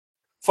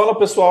Fala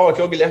pessoal,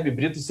 aqui é o Guilherme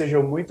Brito,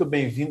 sejam muito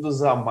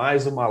bem-vindos a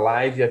mais uma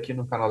live aqui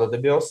no canal da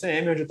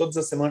DBOCM, onde todas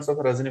as semanas estou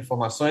trazendo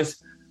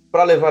informações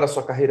para levar a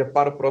sua carreira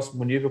para o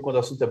próximo nível quando o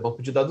assunto é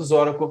banco de dados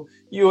Oracle.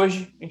 E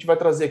hoje a gente vai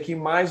trazer aqui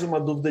mais uma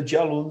dúvida de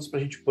alunos para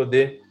a gente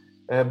poder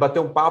bater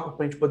um papo,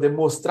 para a gente poder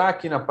mostrar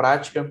aqui na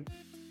prática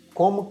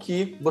como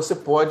que você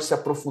pode se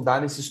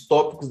aprofundar nesses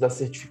tópicos da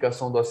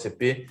certificação do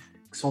ACP,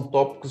 que são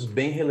tópicos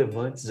bem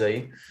relevantes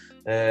aí,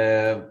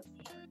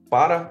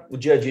 para o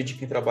dia a dia de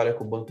quem trabalha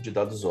com o banco de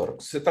dados Oracle.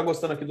 Se você está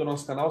gostando aqui do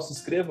nosso canal, se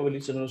inscreva,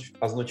 habilite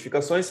as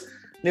notificações.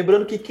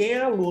 Lembrando que quem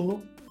é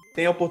aluno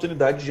tem a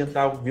oportunidade de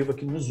entrar ao vivo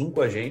aqui no Zoom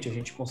com a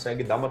gente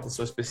consegue dar uma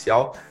atenção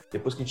especial.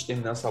 Depois que a gente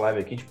terminar essa live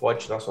aqui, a gente pode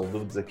tirar suas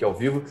dúvidas aqui ao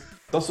vivo.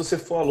 Então, se você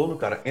for aluno,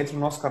 cara, entre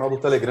no nosso canal do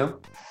Telegram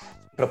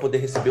para poder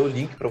receber o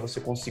link para você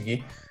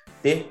conseguir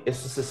ter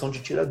essa sessão de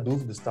tira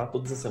dúvidas, tá?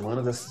 Todas as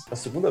semanas, a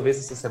segunda vez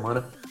essa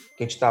semana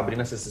que a gente está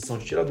abrindo essa sessão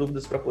de tira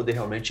dúvidas para poder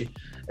realmente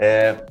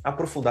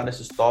aprofundar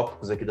nesses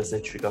tópicos aqui da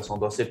certificação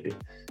do ACP.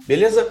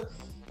 Beleza?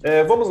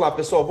 Vamos lá,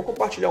 pessoal. Vou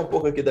compartilhar um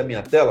pouco aqui da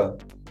minha tela.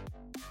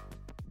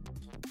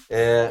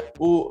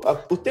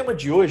 O tema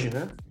de hoje,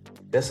 né?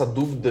 Dessa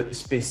dúvida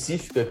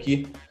específica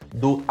aqui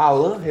do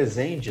Alan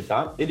Rezende,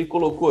 tá? Ele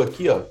colocou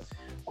aqui, ó.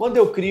 Quando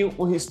eu crio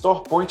um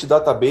Restore Point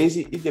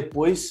Database e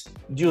depois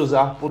de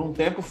usar por um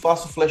tempo,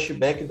 faço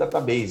Flashback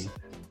Database.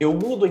 Eu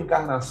mudo a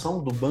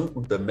encarnação do banco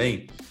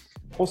também.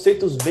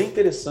 Conceitos bem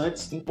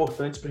interessantes,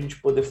 importantes para a gente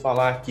poder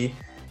falar aqui,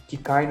 que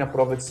cai na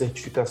prova de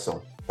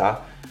certificação,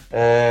 tá?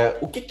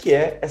 O que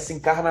é essa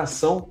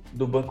encarnação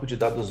do banco de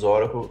dados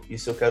Oracle?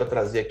 Isso eu quero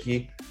trazer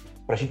aqui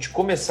para a gente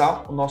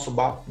começar o nosso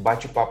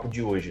bate-papo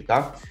de hoje,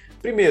 tá?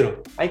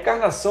 Primeiro, a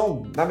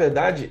encarnação, na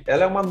verdade,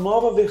 ela é uma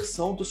nova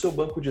versão do seu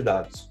banco de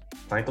dados.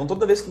 Tá? Então,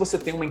 toda vez que você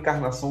tem uma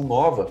encarnação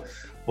nova,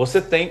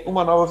 você tem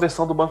uma nova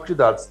versão do banco de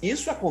dados.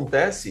 Isso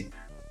acontece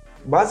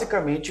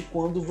basicamente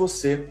quando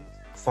você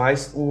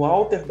faz um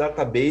Alter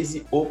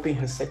Database Open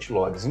Reset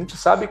Logs. A gente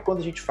sabe que quando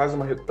a gente faz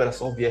uma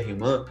recuperação via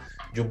RMAN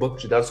de um banco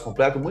de dados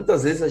completo,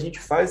 muitas vezes a gente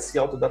faz esse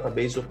Alter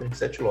Database Open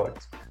Reset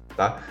Logs.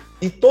 Tá?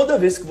 E toda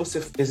vez que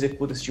você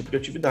executa esse tipo de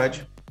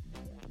atividade,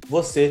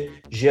 você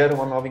gera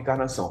uma nova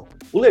encarnação.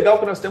 O legal é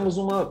que nós temos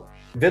uma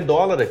 $V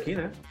aqui,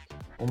 né?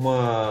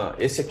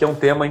 Esse aqui é um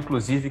tema,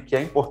 inclusive, que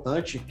é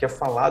importante, que é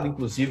falado,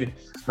 inclusive,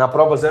 na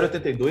prova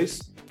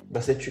 082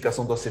 da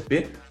certificação do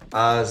ACP,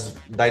 as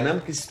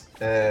Dynamics,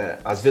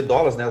 as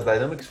 $, né? As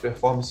Dynamics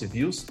Performance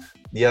Views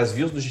e as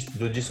views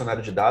do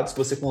dicionário de dados, que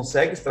você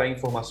consegue extrair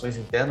informações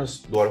internas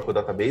do Oracle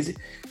Database.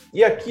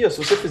 E aqui, ó, se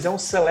você fizer um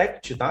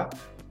select, tá?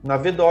 Na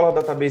 $,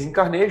 Database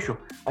Incarnation,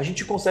 a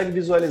gente consegue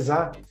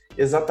visualizar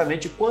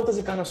exatamente quantas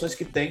encarnações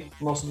que tem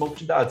no nosso banco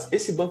de dados.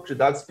 Esse banco de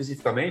dados,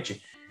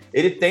 especificamente,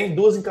 ele tem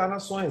duas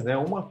encarnações, né?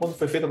 Uma quando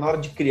foi feita na hora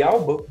de criar o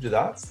banco de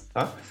dados,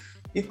 tá?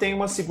 E tem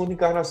uma segunda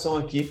encarnação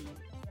aqui,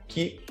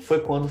 que foi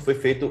quando foi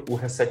feito o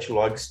Reset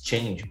Logs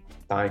Change,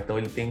 tá? Então,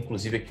 ele tem,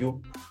 inclusive, aqui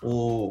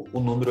o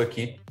número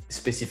aqui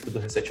específico do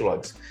Reset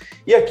Logs.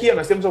 E aqui, ó,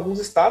 nós temos alguns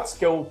status,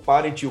 que é o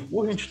Parent e o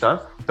Current,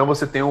 tá? Então,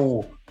 você tem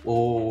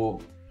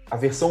a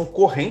versão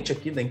corrente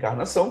aqui da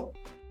encarnação.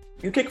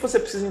 E o que você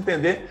precisa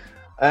entender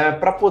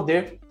para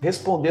poder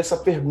responder essa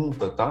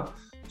pergunta, tá?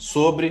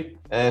 Sobre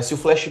se o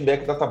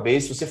Flashback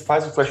Database, se você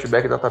faz o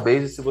Flashback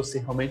Database, se você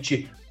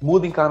realmente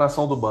muda a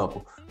encarnação do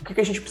banco. O que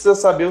a gente precisa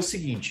saber é o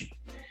seguinte,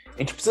 a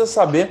gente precisa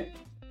saber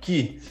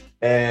que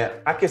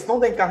a questão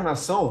da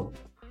encarnação,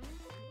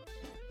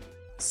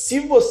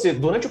 se você,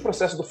 durante o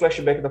processo do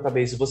Flashback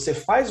Database, você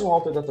faz um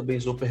Alter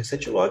Database Open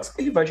Reset Logs,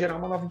 ele vai gerar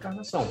uma nova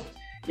encarnação.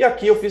 E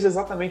aqui eu fiz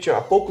exatamente, há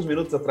poucos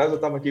minutos atrás, eu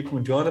estava aqui com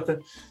o Jonathan,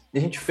 e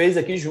a gente fez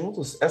aqui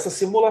juntos essa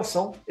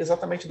simulação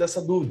exatamente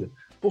dessa dúvida.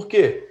 Por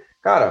quê?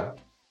 Cara,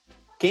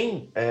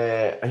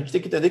 a gente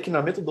tem que entender que na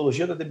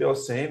metodologia da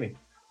DBOCM,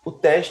 o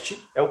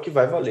teste é o que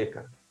vai valer,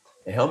 cara.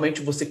 É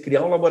realmente você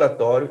criar um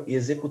laboratório e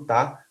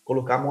executar,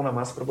 colocar a mão na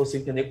massa para você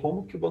entender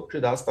como que o banco de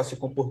dados está se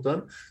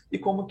comportando e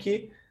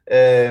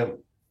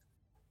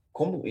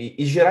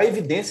e gerar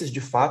evidências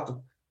de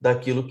fato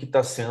daquilo que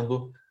está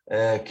sendo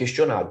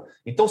questionado.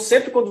 Então,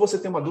 sempre quando você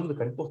tem uma dúvida,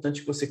 cara, é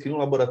importante que você crie um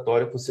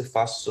laboratório, que você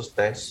faça os seus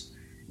testes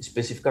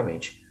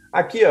especificamente.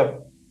 Aqui, ó,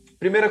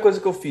 primeira coisa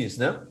que eu fiz,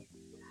 né?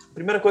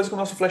 Primeira coisa que o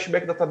nosso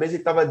Flashback Database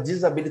estava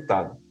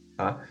desabilitado,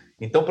 tá?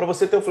 Então, para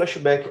você ter o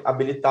Flashback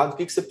habilitado, o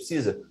que você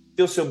precisa?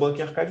 Ter o seu banco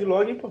em Archive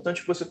Log, é importante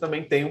que você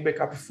também tenha um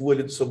backup full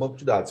ali do seu banco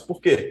de dados. Por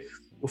quê?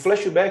 O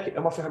Flashback é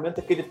uma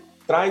ferramenta que ele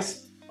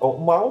traz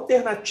uma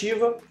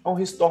alternativa a um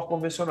Restore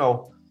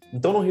convencional.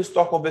 Então, no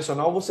Restore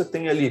convencional, você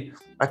tem ali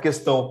a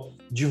questão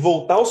de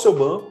voltar o seu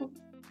banco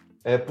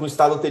para o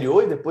estado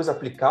anterior e depois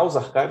aplicar os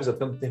arquivos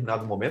até um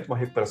determinado momento, uma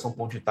recuperação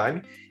point in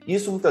time.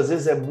 Isso, muitas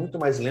vezes, é muito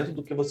mais lento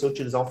do que você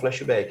utilizar um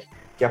flashback,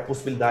 que é a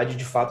possibilidade,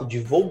 de fato, de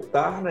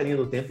voltar na linha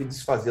do tempo e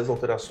desfazer as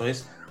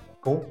alterações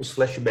com os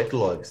flashback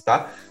logs,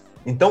 tá?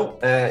 Então,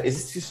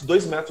 existem esses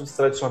dois métodos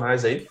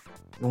tradicionais aí,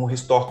 um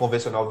Restore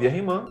convencional via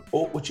RMAN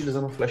ou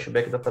utilizando um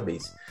Flashback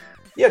Database.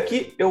 E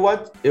aqui,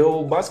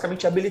 eu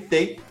basicamente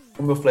habilitei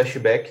o meu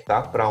flashback,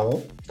 tá, para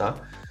on,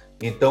 tá?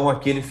 Então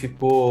aqui ele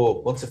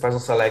ficou, quando você faz um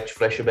select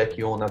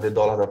flashback on na $$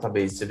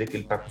 database, você vê que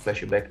ele está com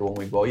flashback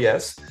on igual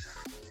yes.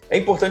 É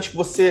importante que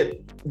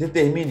você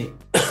determine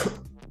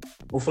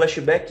o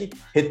flashback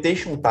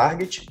retention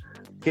target,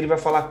 que ele vai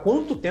falar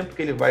quanto tempo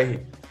que ele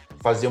vai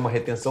fazer uma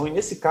retenção, e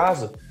nesse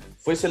caso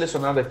foi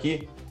selecionado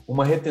aqui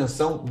uma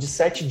retenção de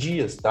 7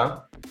 dias,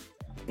 tá?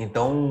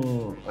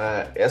 Então,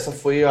 essa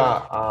foi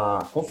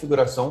a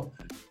configuração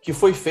que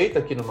foi feita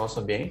aqui no nosso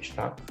ambiente,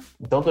 tá?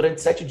 Então,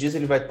 durante 7 dias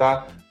ele vai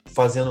estar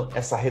fazendo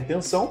essa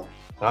retenção,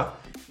 tá?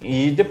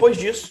 E depois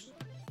disso,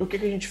 o que a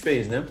gente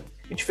fez, né?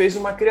 A gente fez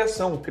uma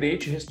criação,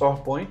 create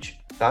restore point,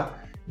 tá?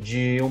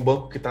 De um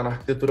banco que está na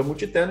arquitetura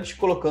multitenant,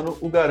 colocando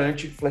o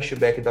garante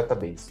flashback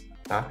database,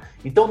 tá?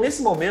 Então,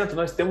 nesse momento,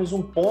 nós temos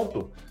um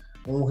ponto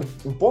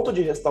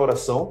de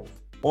restauração,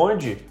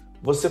 onde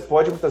você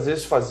pode muitas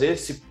vezes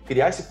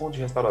criar esse ponto de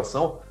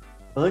restauração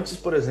antes,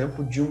 por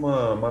exemplo, de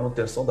uma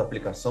manutenção da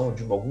aplicação,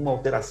 de alguma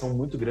alteração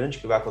muito grande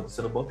que vai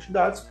acontecer no banco de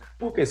dados,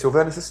 porque se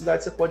houver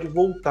necessidade, você pode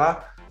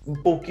voltar em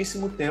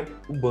pouquíssimo tempo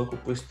o banco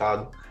para o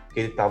estado que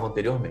ele estava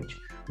anteriormente.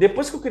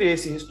 Depois que eu criei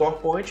esse Restore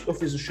Point, eu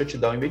fiz o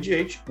Shutdown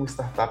Immediate, um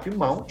Startup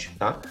Mount,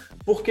 tá?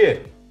 Por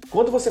quê?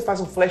 Quando você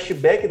faz um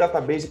Flashback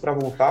Database para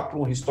voltar para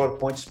um Restore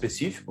Point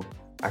específico,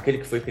 aquele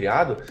que foi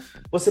criado,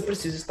 você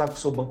precisa estar com o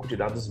seu banco de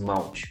dados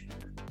Mount.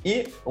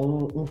 E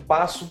um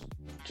passo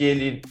que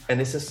ele é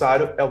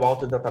necessário é o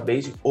Alter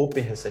Database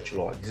Open Reset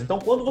Logs. Então,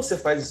 quando você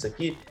faz isso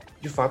aqui,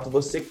 de fato,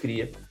 você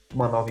cria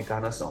uma nova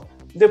encarnação.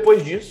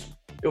 Depois disso,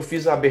 eu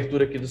fiz a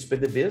abertura aqui dos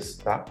PDBs,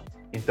 tá?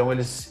 Então,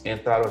 eles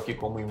entraram aqui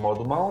como em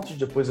modo Mount,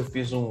 depois eu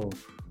fiz um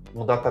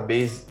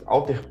database,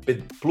 Alter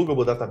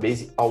Pluggable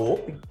Database ao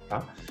Open,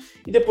 tá?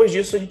 E depois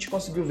disso, a gente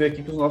conseguiu ver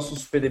aqui que os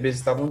nossos PDBs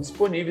estavam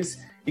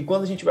disponíveis, e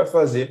quando a gente vai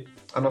fazer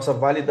a nossa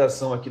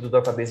validação aqui do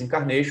Database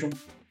Incarnation,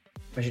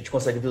 a gente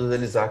consegue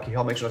visualizar que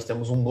realmente nós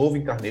temos um novo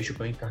Incarnation,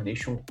 que é o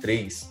Incarnation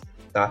 3,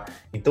 tá?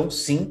 Então,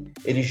 sim,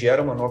 ele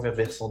gera uma nova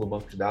versão do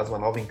banco de dados, uma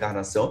nova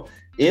encarnação.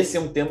 Esse é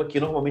um tema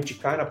que normalmente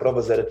cai na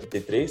prova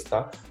 033,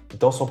 tá?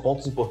 Então, são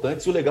pontos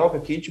importantes. E o legal é que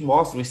aqui a gente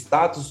mostra o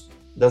status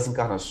das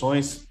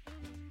encarnações,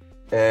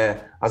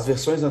 as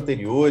versões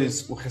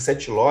anteriores, o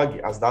reset log,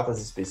 as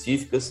datas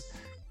específicas.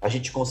 A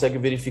gente consegue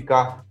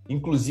verificar,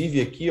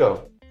 inclusive aqui,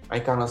 ó, a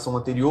encarnação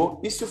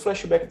anterior e se o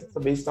Flashback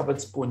Database estava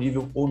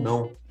disponível ou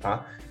não,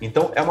 tá?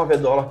 Então, é uma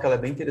VDOLA que ela é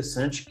bem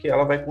interessante, que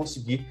ela vai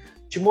conseguir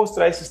te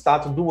mostrar esse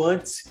status do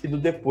antes e do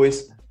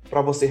depois, para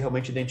você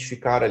realmente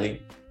identificar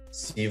ali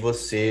se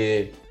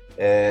você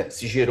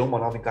se gerou uma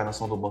nova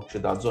encarnação do banco de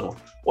dados ou não.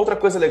 Outra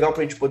coisa legal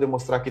para a gente poder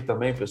mostrar aqui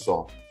também,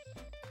 pessoal,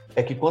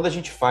 é que quando a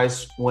gente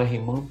faz um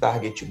RMAN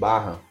target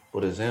barra,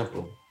 por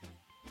exemplo,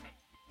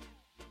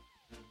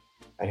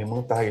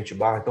 RMAN target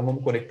barra, então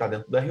vamos conectar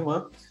dentro do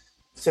RMAN.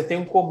 Você tem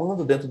um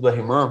comando dentro do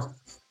RMAN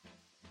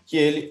que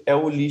ele é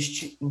o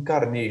list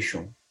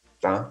incarnation,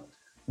 tá?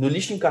 No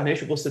list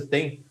incarnation você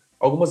tem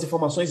algumas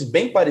informações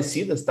bem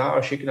parecidas, tá? Eu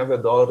achei que na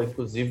VDOLA,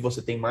 inclusive,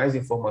 você tem mais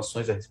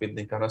informações a respeito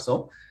da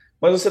encarnação,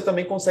 mas você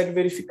também consegue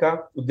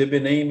verificar o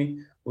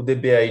DBName, o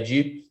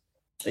DBID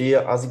e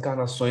as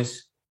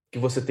encarnações que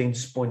você tem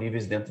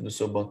disponíveis dentro do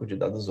seu banco de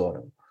dados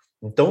Oracle.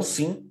 Então,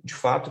 sim, de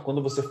fato,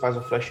 quando você faz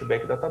um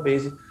Flashback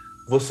Database,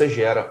 você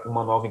gera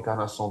uma nova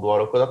encarnação do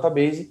Oracle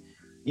Database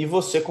e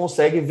você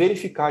consegue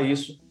verificar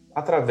isso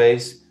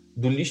através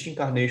do List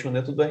Incarnation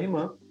dentro do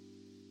RMAN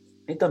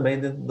e também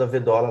dentro da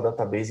VDOLA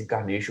Database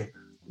Incarnation,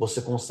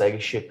 você consegue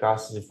checar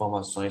essas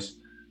informações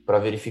para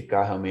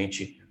verificar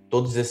realmente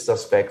todos esses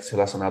aspectos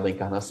relacionados à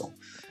encarnação.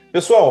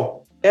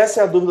 Pessoal,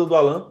 essa é a dúvida do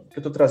Alan, que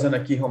eu estou trazendo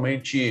aqui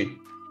realmente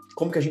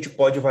como que a gente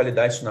pode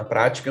validar isso na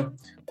prática,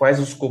 quais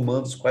os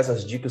comandos, quais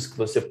as dicas que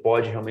você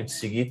pode realmente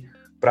seguir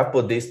para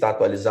poder estar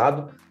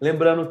atualizado.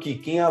 Lembrando que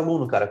quem é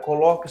aluno, cara,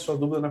 coloque sua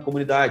dúvida na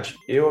comunidade.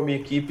 Eu, a minha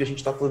equipe, a gente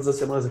está todas as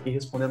semanas aqui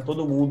respondendo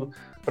todo mundo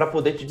para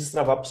poder te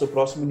destravar para o seu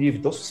próximo nível.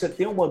 Então, se você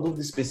tem uma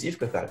dúvida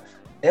específica, cara,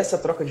 essa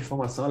troca de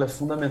informação ela é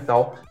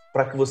fundamental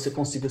para que você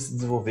consiga se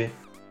desenvolver,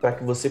 para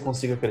que você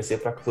consiga crescer,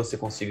 para que você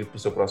consiga ir para o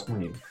seu próximo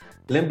nível.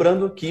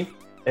 Lembrando que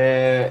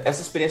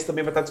essa experiência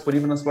também vai estar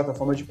disponível nas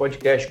plataformas de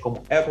podcast,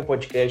 como Apple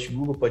Podcast,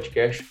 Google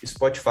Podcast,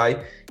 Spotify.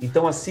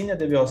 Então assine a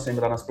DBOCM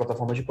lá nas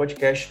plataformas de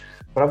podcast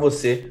para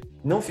você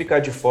não ficar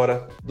de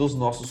fora dos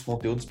nossos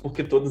conteúdos,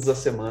 porque todas as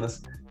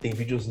semanas tem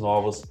vídeos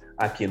novos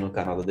aqui no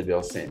canal da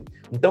DBOCM.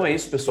 Então é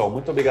isso, pessoal.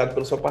 Muito obrigado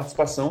pela sua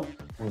participação,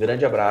 um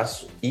grande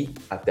abraço e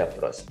até a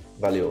próxima.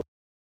 Valeu!